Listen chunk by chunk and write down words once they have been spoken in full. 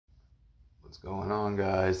What's going on,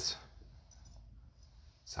 guys?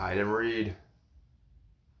 It's Hide and Read.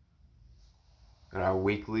 Got our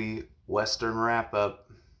weekly Western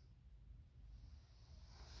wrap-up.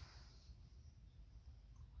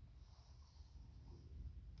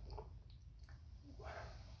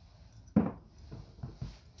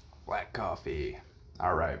 Black coffee.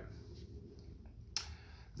 All right.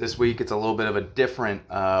 This week it's a little bit of a different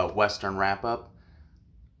Western wrap-up.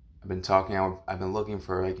 I've been looking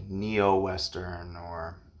for like neo-Western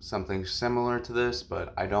or something similar to this,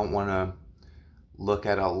 but I don't want to look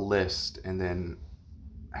at a list and then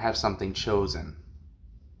have something chosen.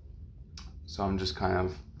 So I'm just kind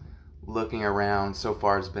of looking around. So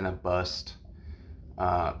far it's been a bust.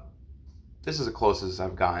 This is the closest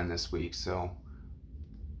I've gotten this week, so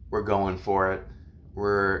we're going for it.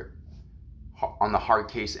 We're on the hard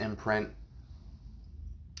case imprint.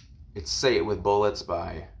 It's Say It With Bullets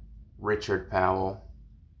by Richard Powell.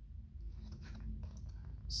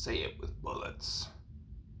 Say It With Bullets.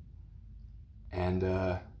 And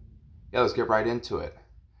yeah, let's get right into it.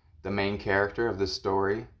 The main character of this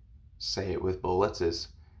story, Say It With Bullets, is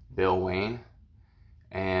Bill Wayne.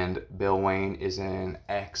 And Bill Wayne is an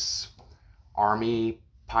ex-Army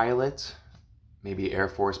pilot, maybe Air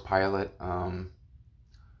Force pilot,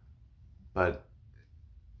 but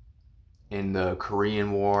in the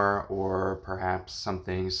Korean War or perhaps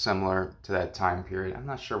something similar to that time period. I'm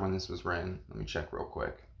not sure when this was written. Let me check real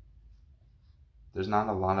quick. There's not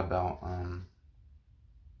a lot about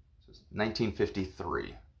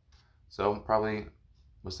 1953. So probably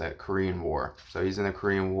was that Korean War. So he's in the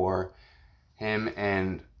Korean War. Him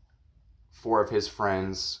and 4 of his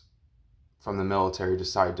friends from the military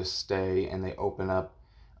decide to stay, and they open up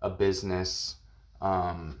a business,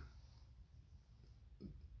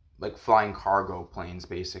 like flying cargo planes,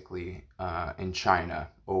 basically, in China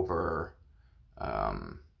over,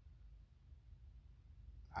 I'm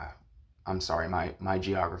sorry, my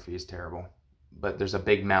geography is terrible, but there's a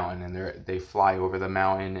big mountain, and they fly over the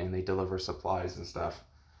mountain, and they deliver supplies and stuff.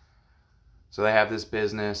 So they have this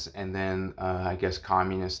business, and then I guess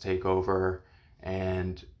communists take over,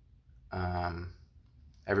 and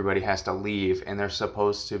everybody has to leave, and they're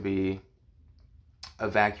supposed to be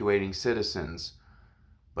evacuating citizens.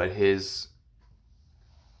 But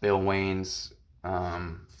Bill Wayne's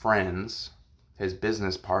friends, his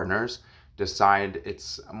business partners, decide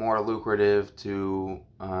it's more lucrative to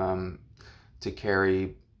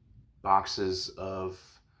carry boxes of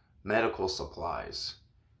medical supplies.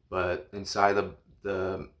 But inside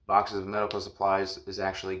the boxes of medical supplies is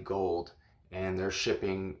actually gold, and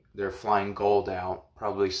they're flying gold out,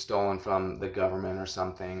 probably stolen from the government or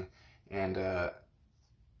something, and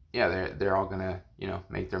yeah, they're all gonna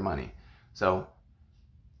make their money. So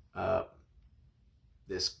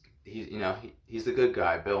he's the good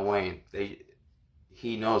guy, Bill Wayne.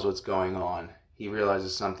 He knows what's going on. He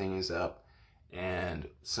realizes something is up, and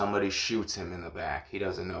somebody shoots him in the back. He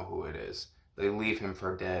doesn't know who it is. They leave him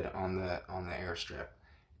for dead on the airstrip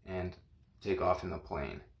and take off in the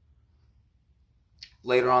plane.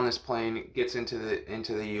 Later on, this plane gets into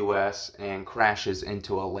the U.S. and crashes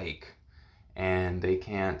into a lake, and they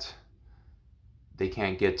can't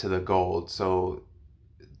get to the gold. So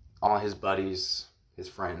all his buddies, his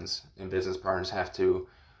friends, and business partners have to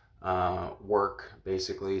work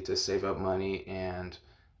basically to save up money and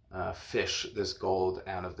fish this gold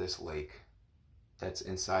out of this lake that's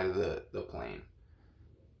inside of the plane.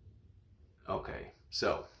 Okay,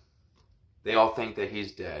 so they all think that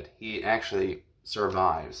he's dead. He actually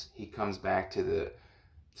survives. He comes back to the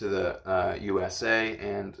USA,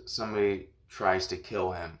 and somebody tries to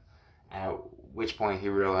kill him, at which point he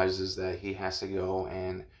realizes that he has to go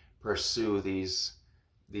and pursue these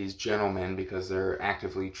gentlemen because they're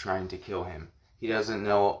actively trying to kill him. He doesn't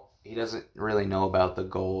really know about the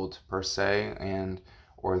gold per se,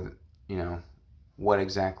 or what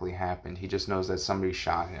exactly happened. He just knows that somebody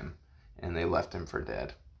shot him and they left him for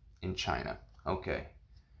dead in China. Okay,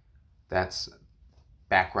 that's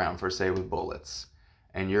background for Say With Bullets,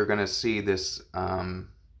 and you're gonna see this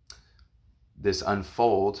this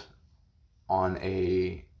unfold on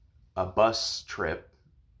a bus trip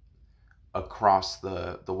across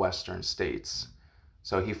the western states.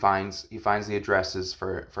 So he finds the addresses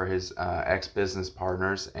for his ex-business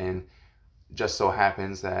partners, and just so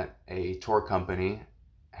happens that a tour company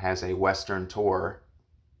has a Western tour,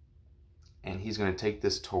 and he's going to take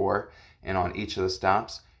this tour, and on each of the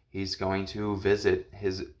stops he's going to visit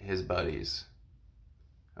his buddies.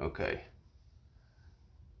 Okay.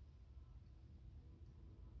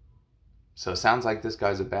 So it sounds like this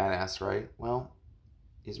guy's a badass, right? Well,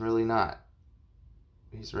 he's really not.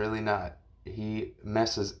 He's really not. he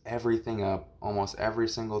messes everything up almost every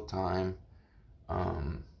single time.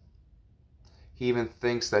 Um, he even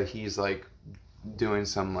thinks that he's like doing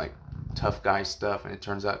some like tough guy stuff, and it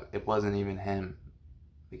turns out it wasn't even him.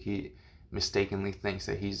 Like he mistakenly thinks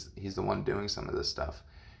that he's the one doing some of this stuff,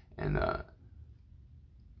 and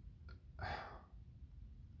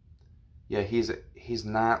yeah, he's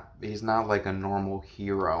not like a normal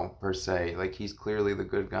hero per se. Like he's clearly the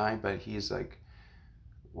good guy, but he's like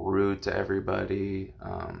rude to everybody.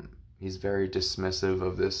 He's very dismissive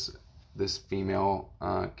of this female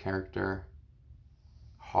character,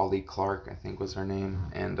 Holly Clark, I think was her name,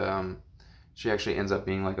 and she actually ends up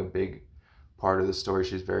being like a big part of the story.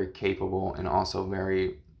 She's very capable and also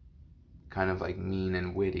very kind of like mean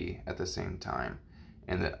and witty at the same time.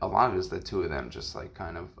 And a lot of it is the two of them just like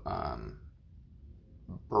kind of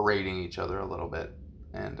berating each other a little bit.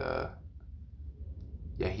 And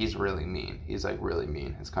yeah, he's really mean. He's like really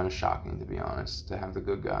mean. It's kind of shocking, to be honest, to have the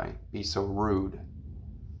good guy be so rude.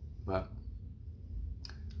 But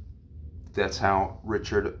that's how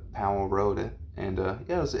Richard Powell wrote it. And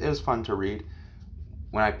yeah, it was fun to read.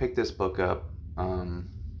 When I picked this book up, I don't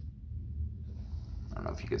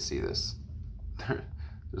know if you can see this.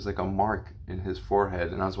 There's like a mark in his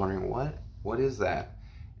forehead, and I was wondering what is that?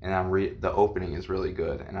 And the opening is really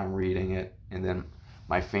good, and I'm reading it, and then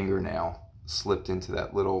my fingernail slipped into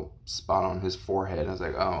that little spot on his forehead. I was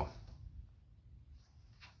like, oh,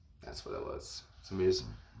 that's what it was. Somebody's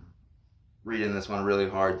reading this one really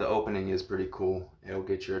hard. The opening is pretty cool. It'll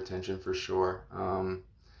get your attention for sure.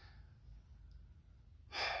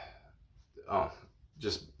 Oh,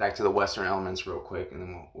 just back to the Western elements real quick, and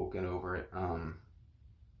then we'll get over it.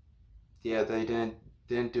 Yeah, they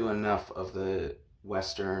didn't do enough of the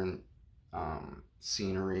Western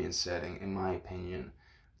scenery and setting, in my opinion,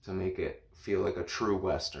 to make it feel like a true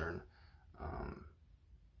Western.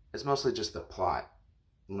 It's mostly just the plot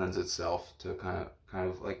lends itself to kind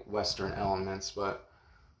of like Western elements, but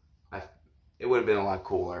it would have been a lot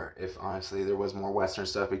cooler if honestly there was more Western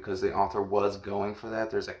stuff, because the author was going for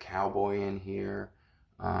that. There's a cowboy in here.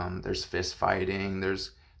 There's fist fighting.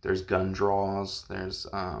 There's gun draws. There's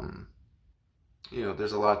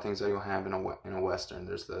there's a lot of things that you'll have in a Western.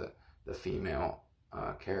 There's the female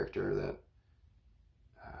character that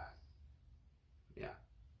yeah,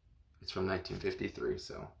 it's from 1953.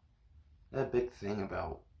 So that big thing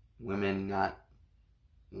about women not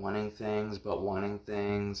wanting things but wanting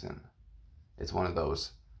things, and it's one of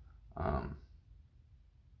those.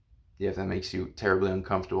 Yeah, if that makes you terribly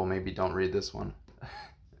uncomfortable, maybe don't read this one.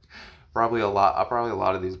 Probably a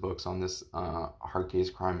lot of these books on this hard case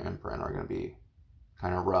crime imprint are going to be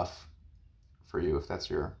kind of rough for you if that's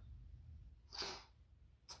your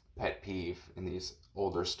pet peeve in these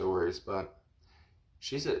older stories. But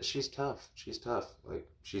she's tough. She's tough. Like,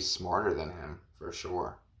 she's smarter than him for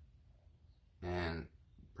sure, and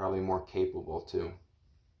probably more capable too.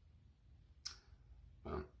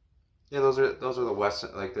 Yeah, those are the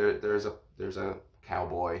Western. Like there's a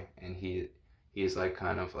cowboy, and he's like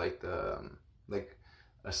kind of like the like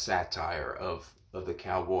a satire of the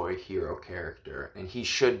cowboy hero character, and he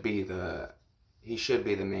should be the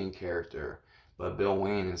main character. But Bill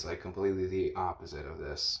Wayne is like completely the opposite of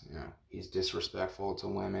this. He's disrespectful to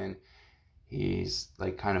women. He's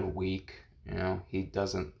like kind of weak. He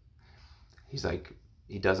doesn't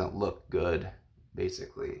look good,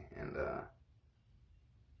 basically, and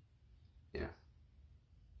yeah,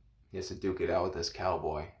 he has to duke it out with this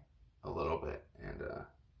cowboy a little bit, and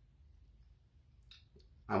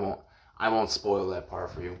I won't spoil that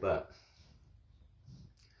part for you, but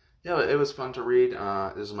yeah, it was fun to read.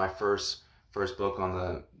 This is my first book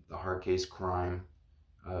on the hard case crime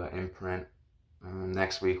imprint.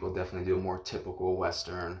 Next week we'll definitely do a more typical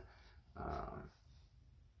Western. I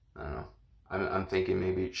don't know. I'm thinking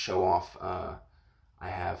maybe show off. I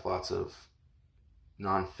have lots of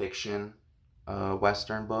nonfiction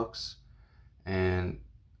Western books, and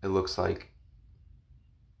it looks like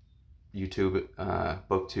YouTube,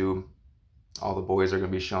 BookTube, all the boys are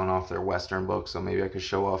going to be showing off their Western books, so maybe I could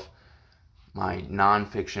show off my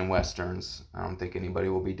nonfiction Westerns. I don't think anybody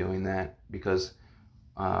will be doing that, because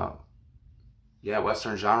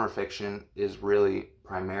Western genre fiction is really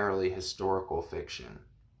primarily historical fiction.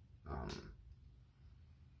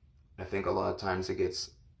 I think a lot of times it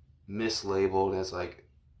gets mislabeled as like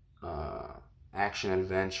action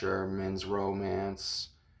adventure, men's romance,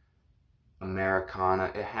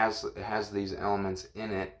 Americana. It has these elements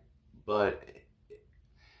in it, but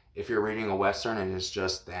if you're reading a Western and it's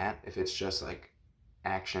just that, if it's just like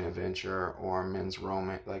action adventure or men's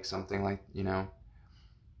romance, like something like,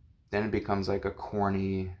 then it becomes like a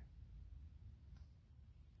corny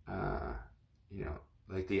you know,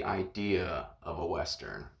 like the idea of a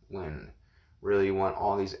Western, when really you want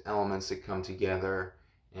all these elements to come together.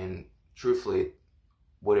 And truthfully,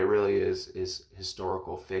 what it really is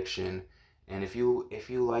historical fiction. And if you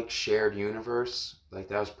like shared universe, like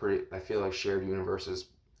that was pretty, I feel like shared universes,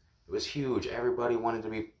 it was huge. Everybody wanted to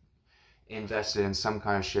be invested in some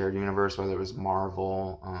kind of shared universe, whether it was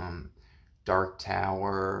Marvel, Dark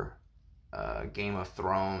Tower, Game of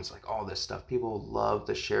Thrones, like all this stuff. People love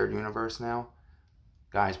the shared universe now.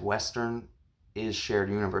 Guys, Western is shared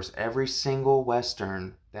universe. Every single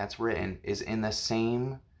Western that's written is in the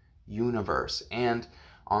same universe. And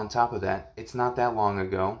on top of that, it's not that long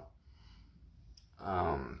ago.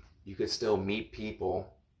 You could still meet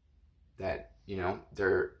people that, you know,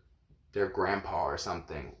 their grandpa or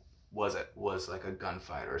something was like a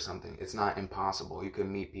gunfighter or something. It's not impossible. You could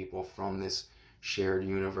meet people from this shared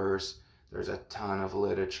universe. There's a ton of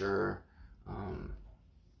literature.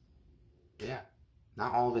 Yeah,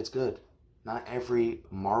 not all of it's good. Not every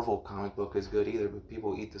Marvel comic book is good either, but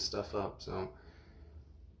people eat this stuff up. So,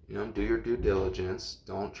 you know, do your due diligence.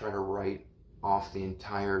 Don't try to write off the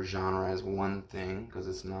entire genre as one thing, because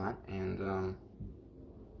it's not. And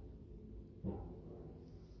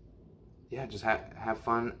yeah, just have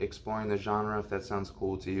fun exploring the genre if that sounds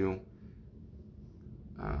cool to you.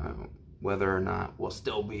 Whether or not we'll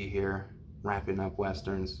still be here wrapping up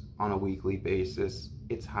Westerns on a weekly basis,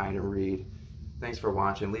 it's high to read. Thanks for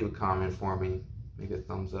watching. Leave a comment for me. Maybe a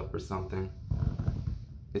thumbs up or something.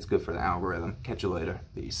 It's good for the algorithm. Catch you later.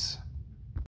 Peace.